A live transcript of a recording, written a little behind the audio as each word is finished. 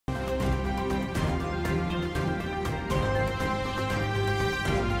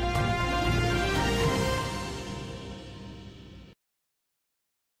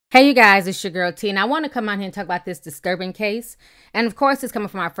Hey you guys, it's your girl T, and I want to come on here and talk about this disturbing case. And of course, it's coming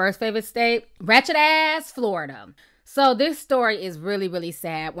from our first favorite state, Ratchet ass Florida. So this story is really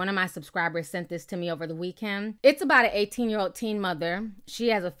sad. One of my subscribers sent this to me over the weekend. It's about an 18-year-old teen mother. She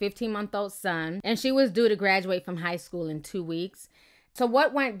has a 15-month-old son, and she was due to graduate from high school in 2 weeks. So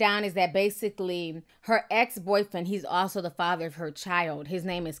what went down is that basically her ex-boyfriend, he's also the father of her child. His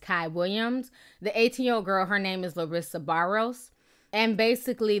name is Kai Williams. The 18-year-old girl, her name is Larissa Barros. And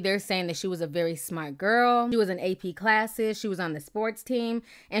basically, they're saying that she was a very smart girl. She was in AP classes. She was on the sports team.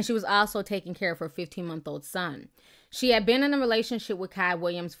 And she was also taking care of her 15-month-old son. She had been in a relationship with Kai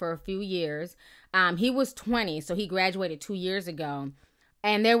Williams for a few years. He was 20, so he graduated 2 years ago.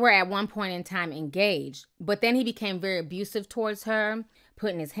 And they were at one point in time engaged. But then he became very abusive towards her,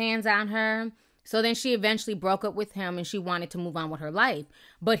 putting his hands on her. So then she eventually broke up with him and she wanted to move on with her life.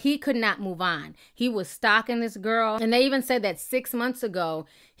 But he could not move on. He was stalking this girl. And they even said that 6 months ago,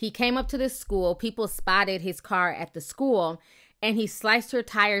 he came up to this school. People spotted his car at the school and he sliced her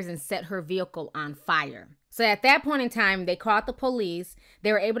tires and set her vehicle on fire. So at that point in time, they called the police.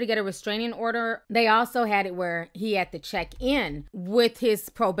 They were able to get a restraining order. They also had it where he had to check in with his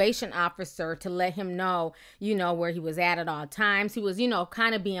probation officer to let him know, where he was at all times. He was,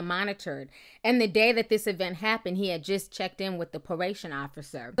 kind of being monitored. And the day that this event happened, he had just checked in with the probation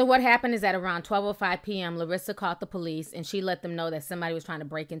officer. So what happened is that around 12:05 p.m., Larissa called the police and she let them know that somebody was trying to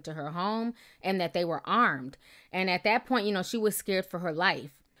break into her home and that they were armed. And at that point, she was scared for her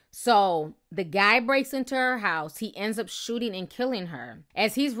life. So the guy breaks into her house. He ends up shooting and killing her.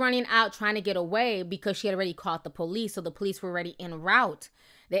 As he's running out trying to get away because she had already called the police, so the police were already en route.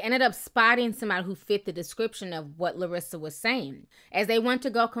 They ended up spotting somebody who fit the description of what Larissa was saying. As they went to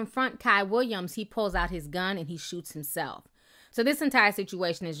go confront Kai Williams, he pulls out his gun and he shoots himself. So this entire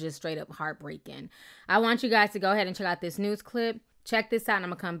situation is just straight up heartbreaking. I want you guys to go ahead and check out this news clip. Check this out and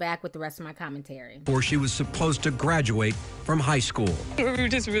I'm going to come back with the rest of my commentary. Before she was supposed to graduate from high school. We were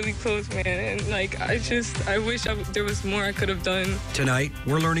just really close, man. And I wish there was more I could have done. Tonight,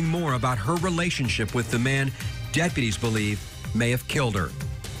 we're learning more about her relationship with the man deputies believe may have killed her.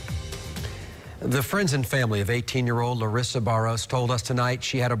 The friends and family of 18-year-old Larissa Barros told us tonight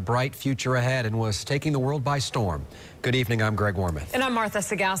she had a bright future ahead and was taking the world by storm. Good evening, I'm Greg Wormuth. And I'm Martha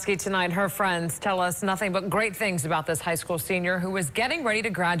Sagowski. Tonight, her friends tell us nothing but great things about this high school senior who was getting ready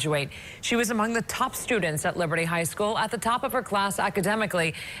to graduate. She was among the top students at Liberty High School, at the top of her class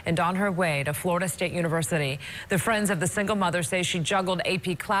academically, and on her way to Florida State University. The friends of the single mother say she juggled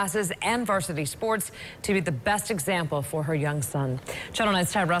AP classes and varsity sports to be the best example for her young son. Channel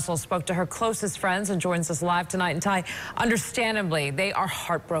 9's Ty Russell spoke to her closest friends and joins us live tonight. And Ty, understandably, they are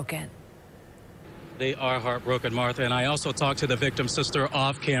heartbroken. They are heartbroken, Martha. And I also talked to the victim's sister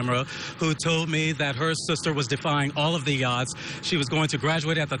off camera, who told me that her sister was defying all of the odds. She was going to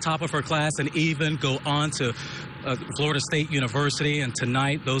graduate at the top of her class and even go on to Florida State University. And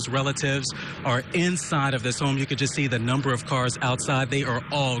tonight, those relatives are inside of this home. You could just see the number of cars outside. They are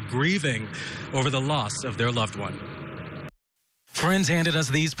all grieving over the loss of their loved one. Friends handed us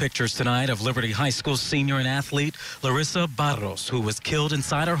these pictures tonight of Liberty High School senior and athlete Larissa Barros, who was killed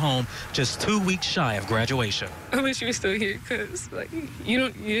inside her home just 2 weeks shy of graduation. I wish you were still here because,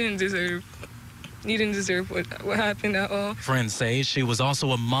 you didn't deserve what happened at all. Friends say she was also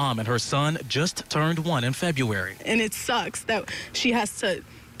a mom and her son just turned 1 in February. And it sucks that she has to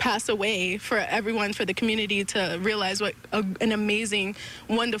pass away for everyone, for the community to realize what an amazing,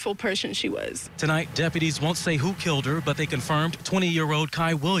 wonderful person she was. Tonight, deputies won't say who killed her, but they confirmed 20-year-old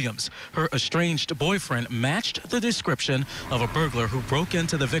Kai Williams. Her estranged boyfriend matched the description of a burglar who broke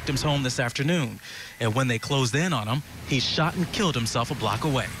into the victim's home this afternoon. And when they closed in on him, he shot and killed himself a block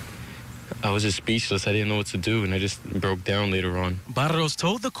away. I was just speechless. I didn't know what to do, and I just broke down later on. Barros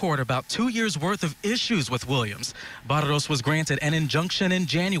told the court about 2 years' worth of issues with Williams. Barros was granted an injunction in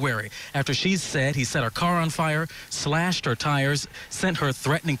January after she said he set her car on fire, slashed her tires, sent her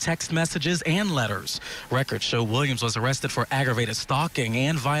threatening text messages and letters. Records show Williams was arrested for aggravated stalking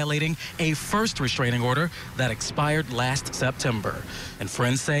and violating a first restraining order that expired last September. And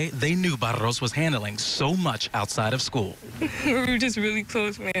friends say they knew Barros was handling so much outside of school. We were just really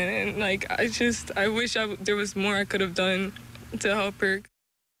close, man. And I wish there was more I could have done to help her.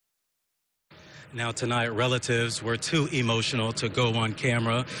 Now tonight, relatives were too emotional to go on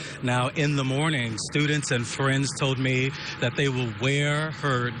camera. Now in the morning, students and friends told me that they will wear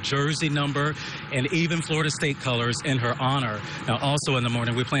her jersey number and even Florida State colors in her honor. Now also in the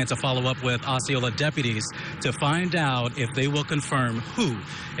morning, we plan to follow up with Osceola deputies to find out if they will confirm who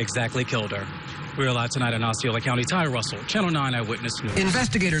exactly killed her. We're live tonight in Osceola County. Ty Russell, Channel 9 Eyewitness News.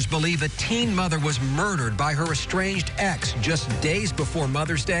 Investigators believe a teen mother was murdered by her estranged ex just days before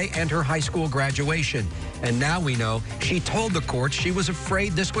Mother's Day and her high school graduation. And now we know she told the courts she was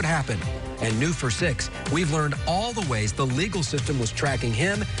afraid this would happen. And new for 6, we've learned all the ways the legal system was tracking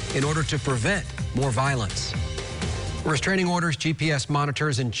him in order to prevent more violence. Restraining orders, GPS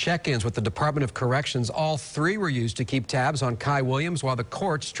monitors, and check-ins with the Department of Corrections, all 3 were used to keep tabs on Kai Williams while the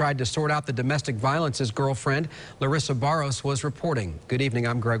courts tried to sort out the domestic violence his girlfriend, Larissa Barros, was reporting. Good evening,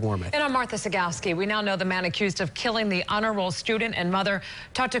 I'm Greg Wormuth. And I'm Martha Sagowski. We now know the man accused of killing the honor roll student and mother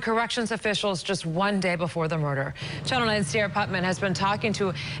talked to corrections officials just 1 day before the murder. Channel 9's Sierra Putman has been talking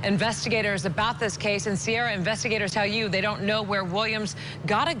to investigators about this case, and Sierra, investigators tell you they don't know where Williams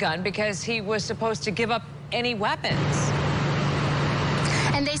got a gun because he was supposed to give up any weapons.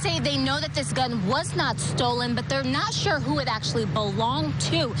 And they say they know that this gun was not stolen, but they're not sure who it actually belonged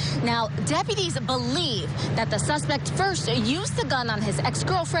to. Now, deputies believe that the suspect first used the gun on his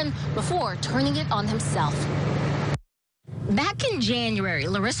ex-girlfriend before turning it on himself. Back in January,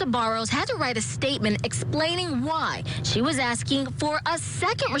 Larissa Barros had to write a statement explaining why she was asking for a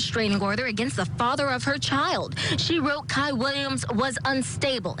second restraining order against the father of her child. She wrote Kai Williams was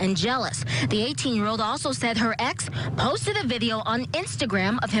unstable and jealous. The 18-year-old also said her ex posted a video on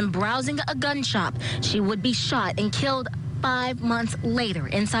Instagram of him browsing a gun shop. She would be shot and killed 5 months later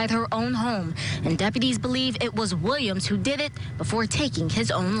inside her own home. And deputies believe it was Williams who did it before taking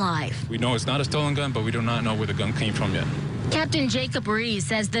his own life. We know it's not a stolen gun, but we do not know where the gun came from yet. Captain Jacob Rees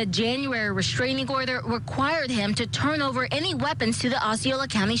says the January restraining order required him to turn over any weapons to the Osceola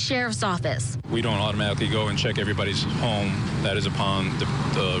County Sheriff's Office. We don't automatically go and check everybody's home. That is upon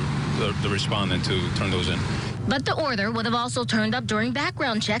the respondent to turn those in. But the order would have also turned up during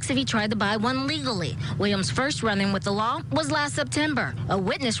background checks if he tried to buy one legally. Williams' first run-in with the law was last September. A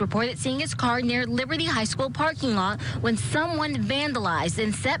witness reported seeing his car near Liberty High School parking lot when someone vandalized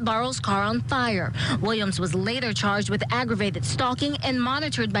and set Barros' car on fire. Williams was later charged with aggravated stalking and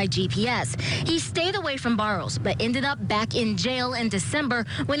monitored by GPS. He stayed away from Barros, but ended up back in jail in December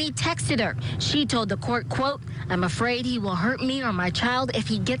when he texted her. She told the court, quote, "I'm afraid he will hurt me or my child if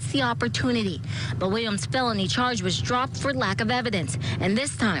he gets the opportunity." But Williams' felony charge was dropped for lack of evidence, and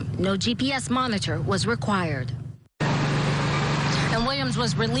this time no GPS monitor was required. And Williams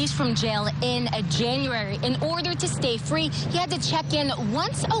was released from jail in January. In order to stay free, he had to check in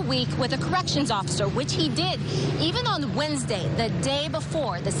once a week with a corrections officer, which he did, even on Wednesday, the day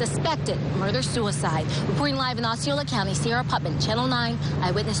before the suspected murder-suicide. Reporting live in Osceola County, Sierra Putman, Channel 9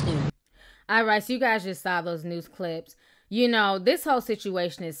 Eyewitness News. All right, so you guys just saw those news clips. You know, this whole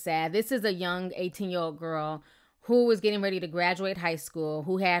situation is sad. This is a young 18-year-old girl who was getting ready to graduate high school,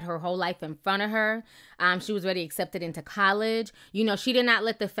 who had her whole life in front of her. She was already accepted into college. You know, she did not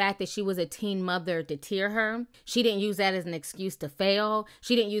let the fact that she was a teen mother deter her. She didn't use that as an excuse to fail.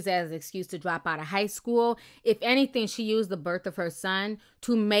 She didn't use that as an excuse to drop out of high school. If anything, she used the birth of her son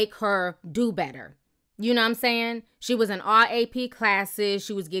to make her do better. You know what I'm saying? She was in all AP classes.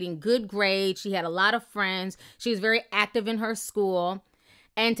 She was getting good grades. She had a lot of friends. She was very active in her school.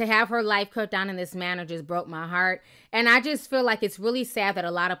 And to have her life cut down in this manner just broke my heart. And I just feel like it's really sad that a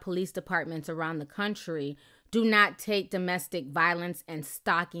lot of police departments around the country do not take domestic violence and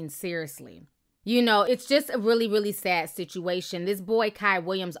stalking seriously. You know, it's just a really, really sad situation. This boy, Kai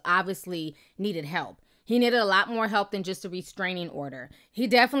Williams, obviously needed help. He needed a lot more help than just a restraining order. He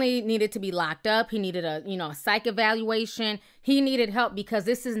definitely needed to be locked up. He needed a psych evaluation. He needed help because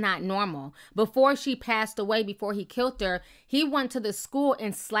this is not normal. Before she passed away, before he killed her, he went to the school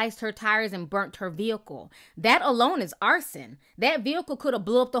and sliced her tires and burnt her vehicle. That alone is arson. That vehicle could have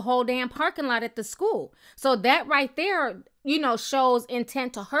blew up the whole damn parking lot at the school. So that right there, shows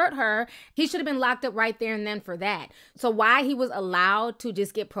intent to hurt her. He should have been locked up right there and then for that. So why he was allowed to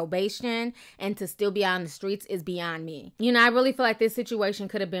just get probation and to still be out on the streets is beyond me. I really feel like this situation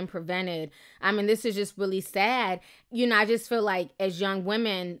could have been prevented. I mean, this is just really sad. I just feel like as young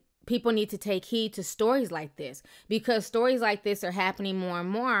women, people need to take heed to stories like this, because stories like this are happening more and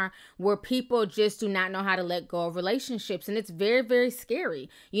more where people just do not know how to let go of relationships. And it's very, very scary.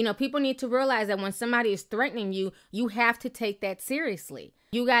 People need to realize that when somebody is threatening you, you have to take that seriously.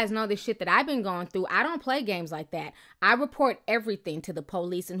 You guys know the shit that I've been going through. I don't play games like that. I report everything to the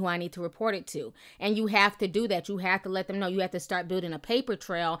police and who I need to report it to. And you have to do that. You have to let them know. You have to start building a paper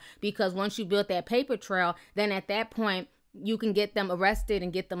trail, because once you build that paper trail, then at that point, you can get them arrested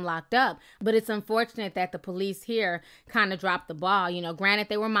and get them locked up. But it's unfortunate that the police here kind of dropped the ball. Granted,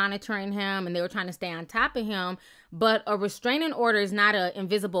 they were monitoring him and they were trying to stay on top of him, but a restraining order is not an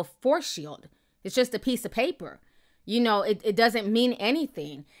invisible force shield. It's just a piece of paper. You know, it doesn't mean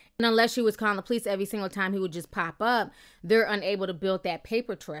anything. And unless she was calling the police every single time he would just pop up, they're unable to build that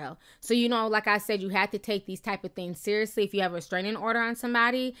paper trail. So, you know, like I said, you have to take these type of things seriously. If you have a restraining order on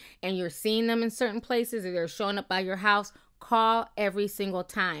somebody and you're seeing them in certain places or they're showing up by your house, call every single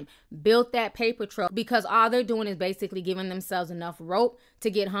time. Build that paper trail, because all they're doing is basically giving themselves enough rope to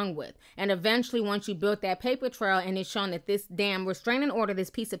get hung with. And eventually, once you build that paper trail and it's shown that this damn restraining order, this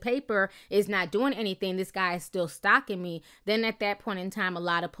piece of paper, is not doing anything, this guy is still stalking me, then at that point in time, a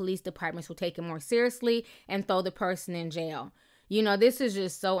lot of police departments will take it more seriously and throw the person in jail. You know, this is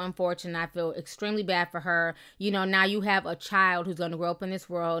just so unfortunate. I feel extremely bad for her. You know, now you have a child who's going to grow up in this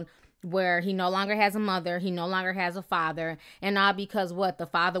world where he no longer has a mother, he no longer has a father, and all because what? The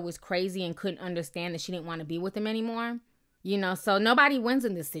father was crazy and couldn't understand that she didn't want to be with him anymore. You know, so nobody wins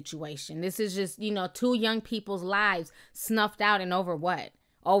in this situation. This is just, you know, two young people's lives snuffed out, and over what?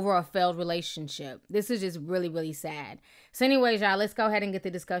 Over a failed relationship. This is just really, really sad. So anyways, y'all, let's go ahead and get the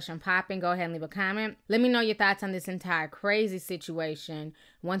discussion popping. Go ahead and leave a comment. Let me know your thoughts on this entire crazy situation.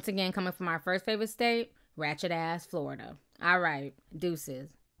 Once again, coming from our first favorite state, Ratchet ass Florida. All right, deuces.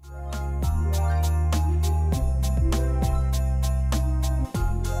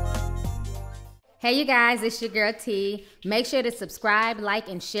 Hey you guys, it's your girl T. Make sure to subscribe, like,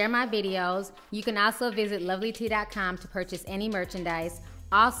 and share my videos. You can also visit lovelyt.com to purchase any merchandise.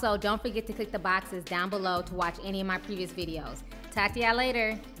 Also, don't forget to click the boxes down below to watch any of my previous videos. Talk to y'all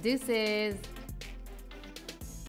later. Deuces.